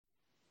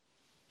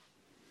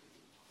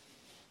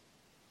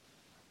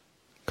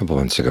couple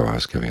of months ago I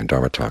was giving a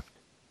Dharma talk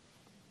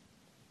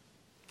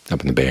up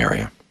in the Bay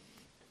Area.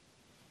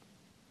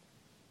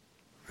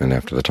 And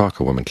after the talk,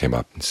 a woman came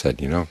up and said,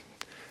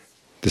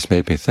 this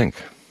made me think.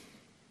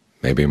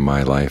 Maybe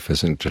my life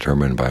isn't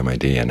determined by my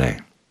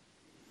DNA.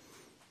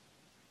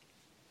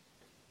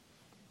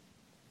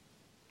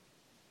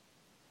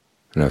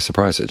 And I was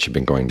surprised that she'd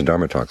been going to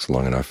Dharma talks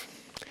long enough,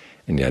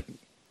 and yet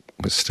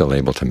was still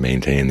able to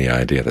maintain the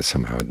idea that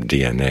somehow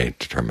DNA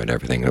determined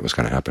everything that was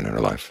going to happen in her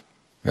life,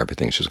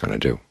 everything she was going to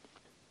do.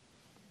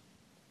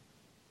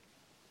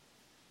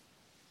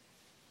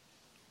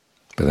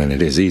 But then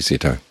it is easy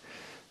to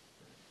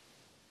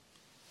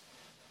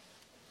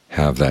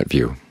have that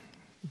view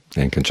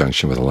in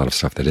conjunction with a lot of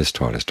stuff that is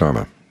taught as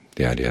Dharma,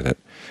 the idea that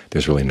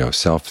there's really no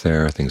self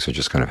there, things are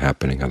just kind of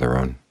happening on their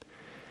own,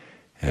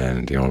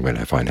 and the only way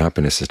to find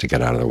happiness is to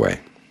get out of the way.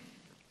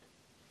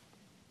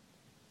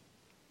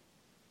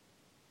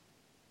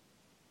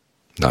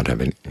 Not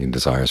have any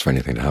desires for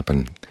anything to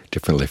happen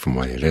differently from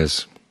what it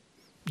is,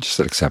 just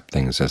accept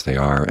things as they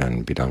are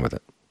and be done with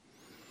it.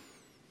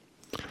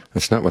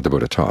 That's not what the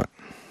Buddha taught.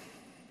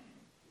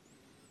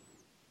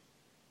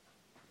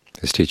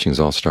 His teachings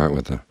all start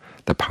with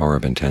the power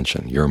of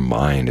intention. Your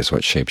mind is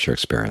what shapes your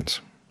experience.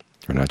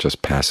 You're not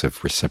just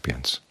passive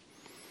recipients.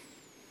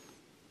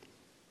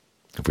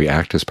 If we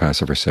act as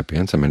passive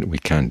recipients, we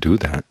can do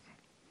that,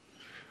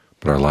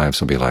 but our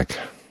lives will be like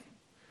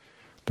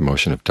the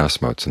motion of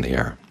dust motes in the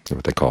air,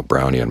 what they call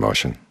Brownian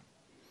motion,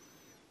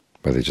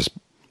 where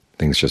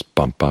things just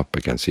bump up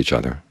against each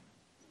other.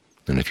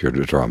 And if you were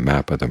to draw a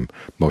map of the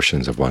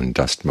motions of one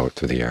dust mote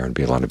through the air, it would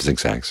be a lot of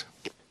zigzags.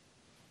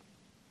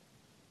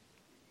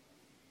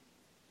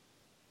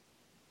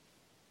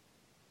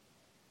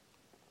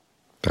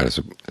 But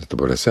as the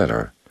Buddha said,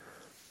 our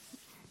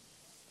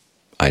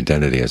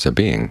identity as a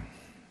being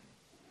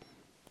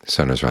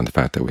centers around the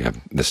fact that we have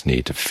this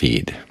need to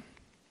feed.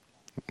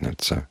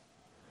 That's a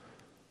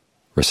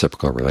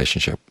reciprocal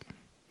relationship.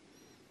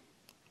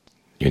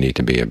 You need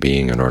to be a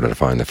being in order to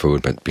find the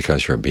food, but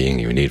because you're a being,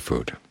 you need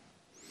food.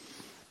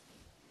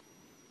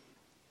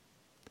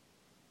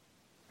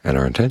 And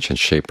our intentions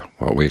shape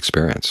what we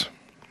experience.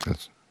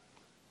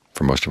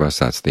 For most of us,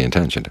 that's the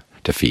intention,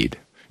 to feed,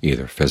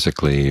 either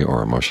physically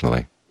or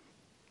emotionally.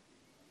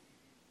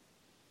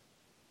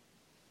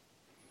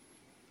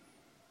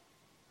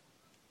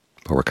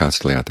 But we're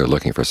constantly out there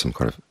looking for some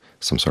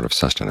sort of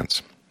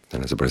sustenance.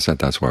 And as the Buddha said,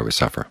 that's why we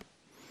suffer.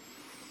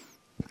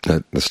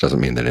 This doesn't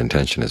mean that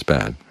intention is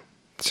bad.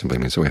 It simply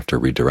means that we have to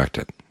redirect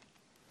it.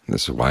 And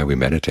this is why we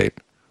meditate.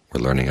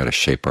 We're learning how to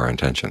shape our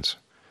intentions,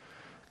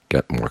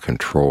 get more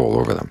control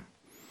over them,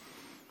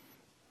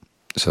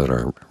 so that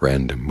our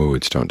random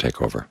moods don't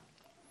take over.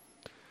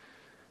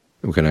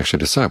 We can actually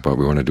decide what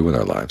we want to do with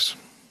our lives.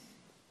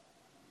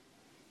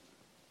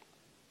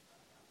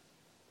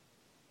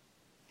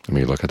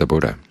 You look at the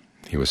Buddha.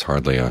 He was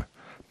hardly a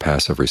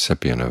passive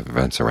recipient of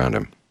events around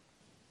him.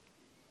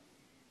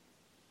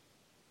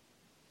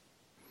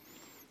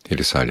 He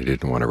decided he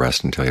didn't want to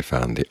rest until he had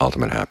found the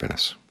ultimate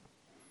happiness.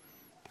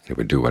 He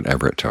would do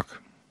whatever it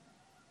took.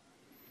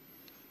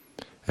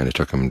 And it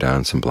took him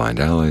down some blind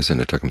alleys,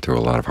 and it took him through a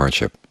lot of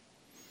hardship.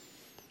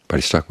 But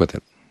he stuck with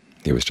it.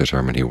 He was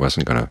determined he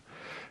wasn't going to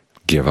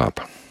give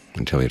up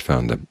until he had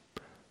found the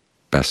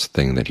best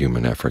thing that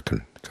human effort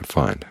could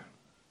find.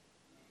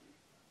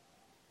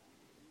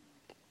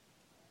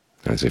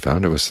 As he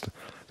found, it was the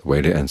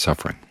way to end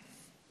suffering.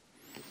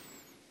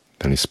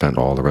 Then he spent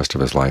all the rest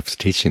of his life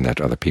teaching that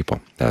to other people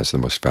as the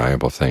most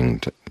valuable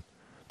thing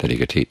that he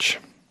could teach.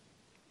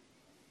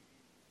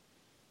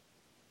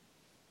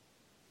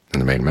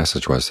 And the main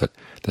message was that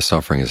the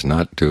suffering is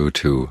not due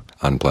to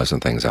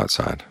unpleasant things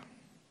outside.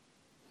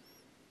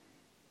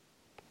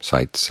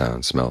 Sight,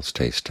 sound, smells,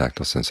 taste,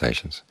 tactile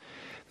sensations.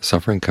 The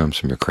suffering comes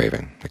from your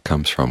craving. It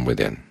comes from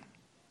within.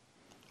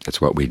 It's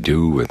what we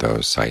do with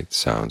those sight,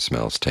 sound,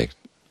 smells, taste,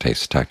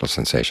 tactile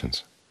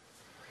sensations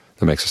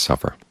that makes us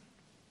suffer.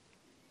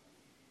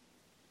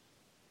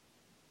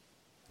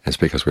 It's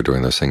because we're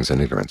doing those things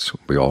in ignorance.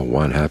 We all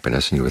want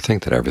happiness, and you would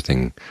think that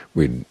everything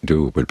we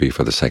do would be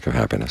for the sake of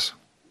happiness.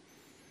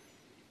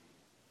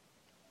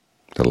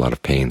 There's a lot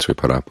of pains we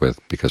put up with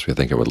because we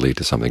think it would lead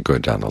to something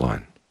good down the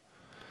line.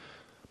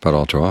 But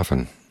all too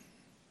often,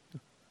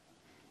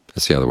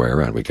 it's the other way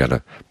around. We get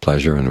a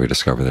pleasure and we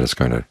discover that it's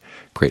going to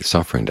create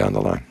suffering down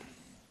the line.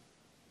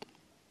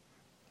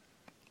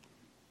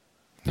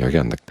 There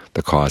again,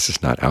 the cause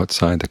is not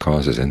outside, the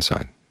cause is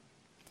inside.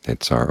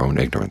 It's our own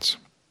ignorance.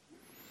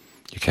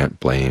 You can't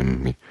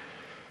blame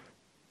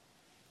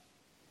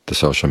the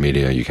social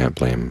media, you can't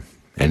blame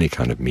any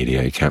kind of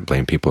media, you can't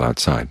blame people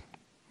outside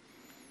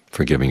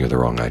for giving you the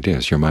wrong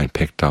ideas. Your mind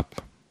picked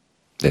up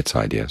its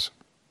ideas.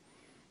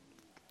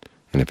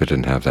 And if it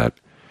didn't have that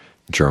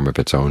germ of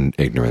its own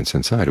ignorance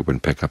inside, it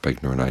wouldn't pick up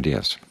ignorant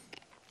ideas.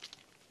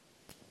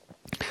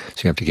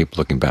 So you have to keep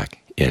looking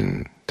back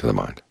into the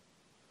mind.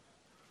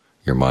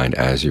 Your mind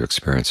as you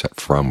experience it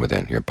from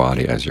within, your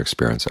body as you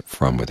experience it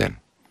from within.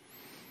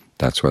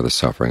 That's where the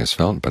suffering is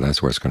felt, but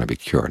that's where it's going to be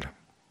cured.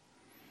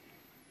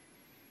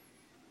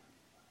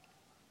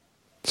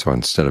 So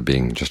instead of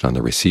being just on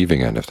the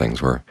receiving end of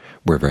things, we're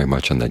very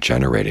much on the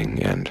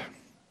generating end.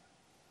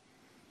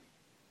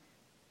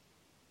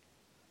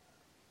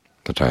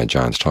 The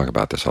Thaissaro talk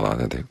about this a lot.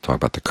 They talk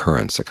about the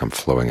currents that come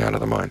flowing out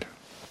of the mind.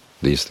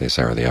 These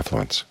are the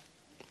effluents.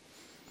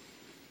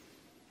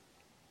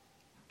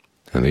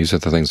 And these are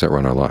the things that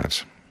run our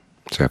lives.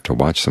 So you have to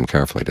watch them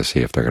carefully to see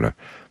if they're going to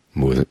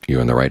move you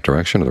in the right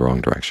direction or the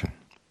wrong direction.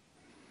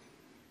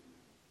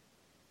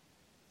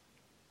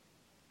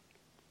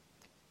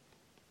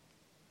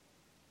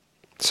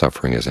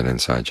 Suffering is an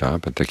inside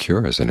job, but the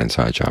cure is an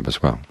inside job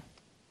as well.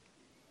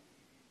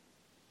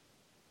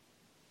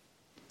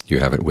 You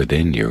have it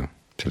within you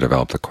to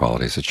develop the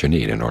qualities that you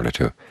need in order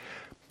to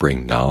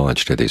bring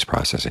knowledge to these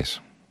processes,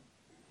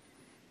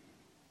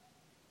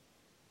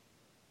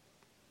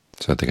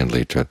 so that they can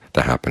lead to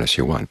the happiness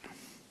you want.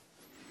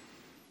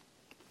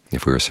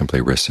 If we were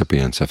simply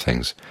recipients of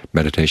things,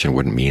 meditation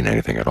wouldn't mean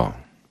anything at all.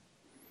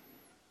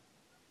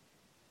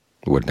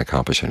 It wouldn't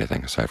accomplish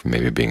anything, aside from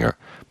maybe being a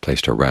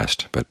place to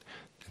rest, but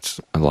it's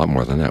a lot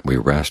more than that. We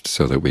rest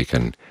so that we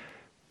can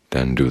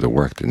then do the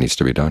work that needs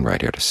to be done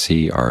right here, to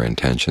see our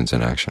intentions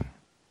in action.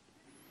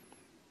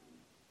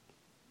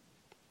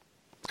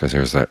 Because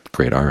here's that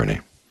great irony.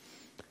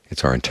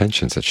 It's our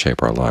intentions that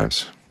shape our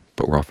lives,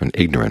 but we're often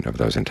ignorant of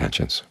those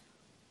intentions.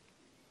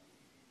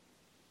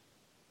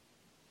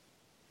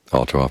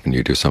 All too often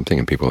you do something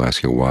and people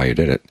ask you why you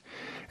did it,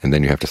 and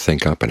then you have to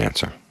think up an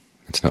answer.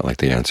 It's not like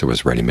the answer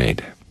was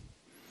ready-made,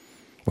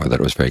 or that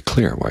it was very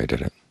clear why you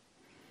did it.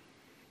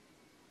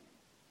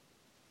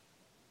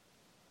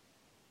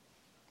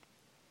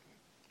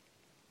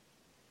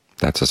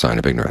 That's a sign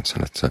of ignorance,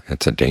 and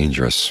it's a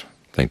dangerous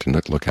thing to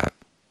look at.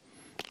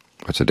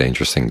 It's a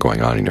dangerous thing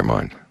going on in your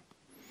mind.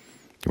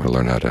 You want to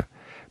learn how to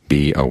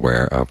be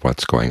aware of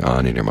what's going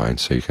on in your mind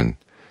so you can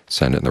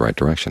send it in the right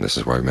direction. This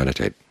is why we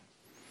meditate.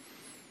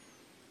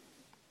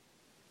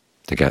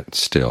 To get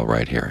still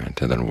right here and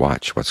to then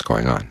watch what's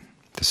going on,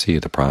 to see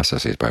the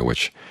processes by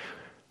which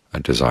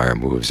a desire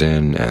moves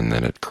in, and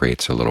then it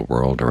creates a little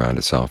world around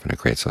itself, and it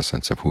creates a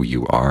sense of who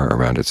you are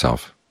around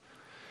itself.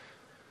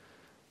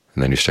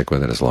 And then you stick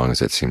with it as long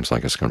as it seems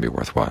like it's going to be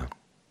worthwhile.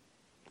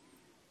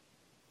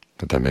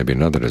 But then maybe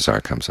another desire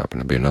comes up, and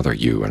it'll be another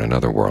you and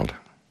another world.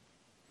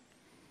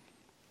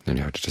 Then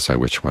you have to decide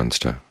which ones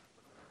to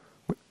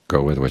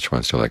go with, which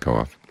ones to let go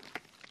of.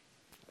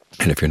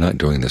 And if you're not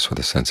doing this with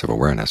a sense of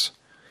awareness,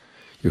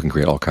 you can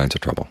create all kinds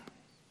of trouble.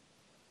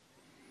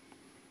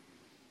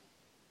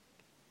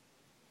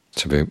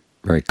 So be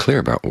very clear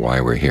about why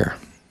we're here.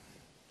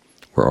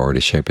 We're already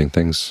shaping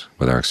things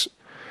with our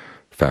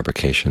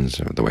fabrications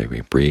of the way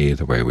we breathe,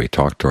 the way we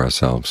talk to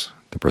ourselves,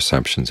 the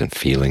perceptions and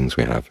feelings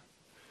we have.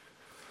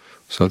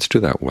 So let's do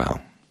that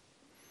well.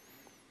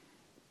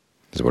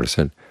 As what it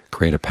said,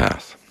 create a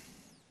path.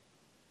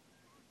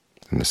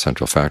 And the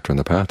central factor in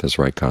the path is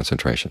right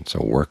concentration.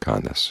 So work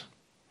on this,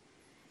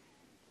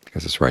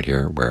 because it's right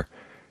here where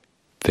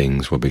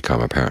things will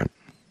become apparent.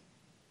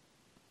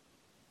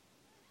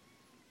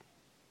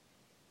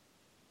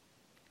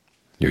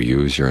 You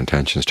use your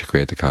intentions to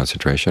create the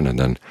concentration, and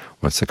then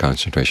once the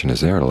concentration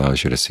is there, it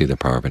allows you to see the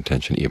power of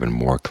intention even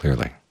more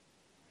clearly.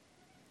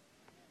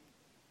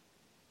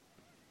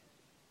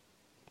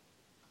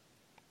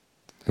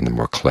 And the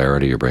more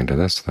clarity you bring to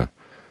this, the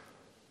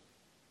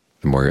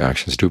more your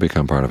actions do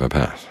become part of a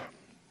path.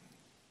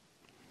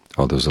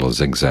 All those little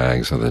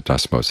zigzags of the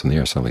dust motes in the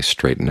air suddenly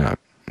straighten out,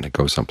 and they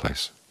go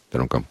someplace. They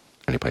don't go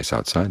anyplace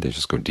outside, they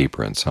just go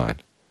deeper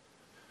inside.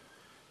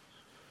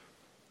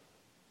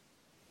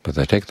 But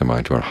they take the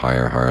mind to a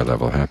higher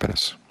level of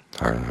happiness,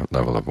 higher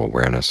level of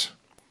awareness,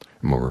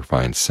 a more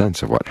refined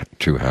sense of what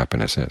true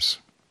happiness is.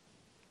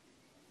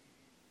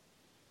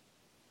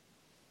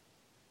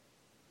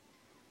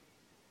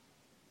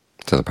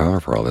 So the power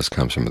for all this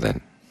comes from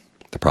within.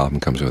 The problem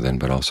comes within,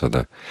 but also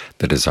the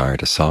desire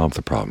to solve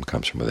the problem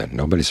comes from within.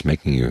 Nobody's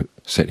making you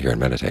sit here and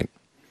meditate.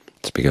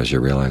 It's because you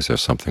realize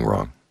there's something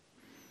wrong.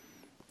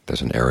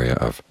 There's an area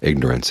of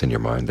ignorance in your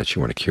mind that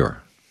you want to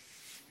cure.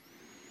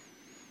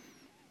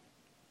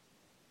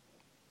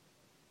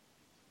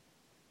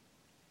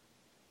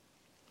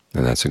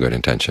 And that's a good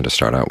intention to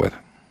start out with.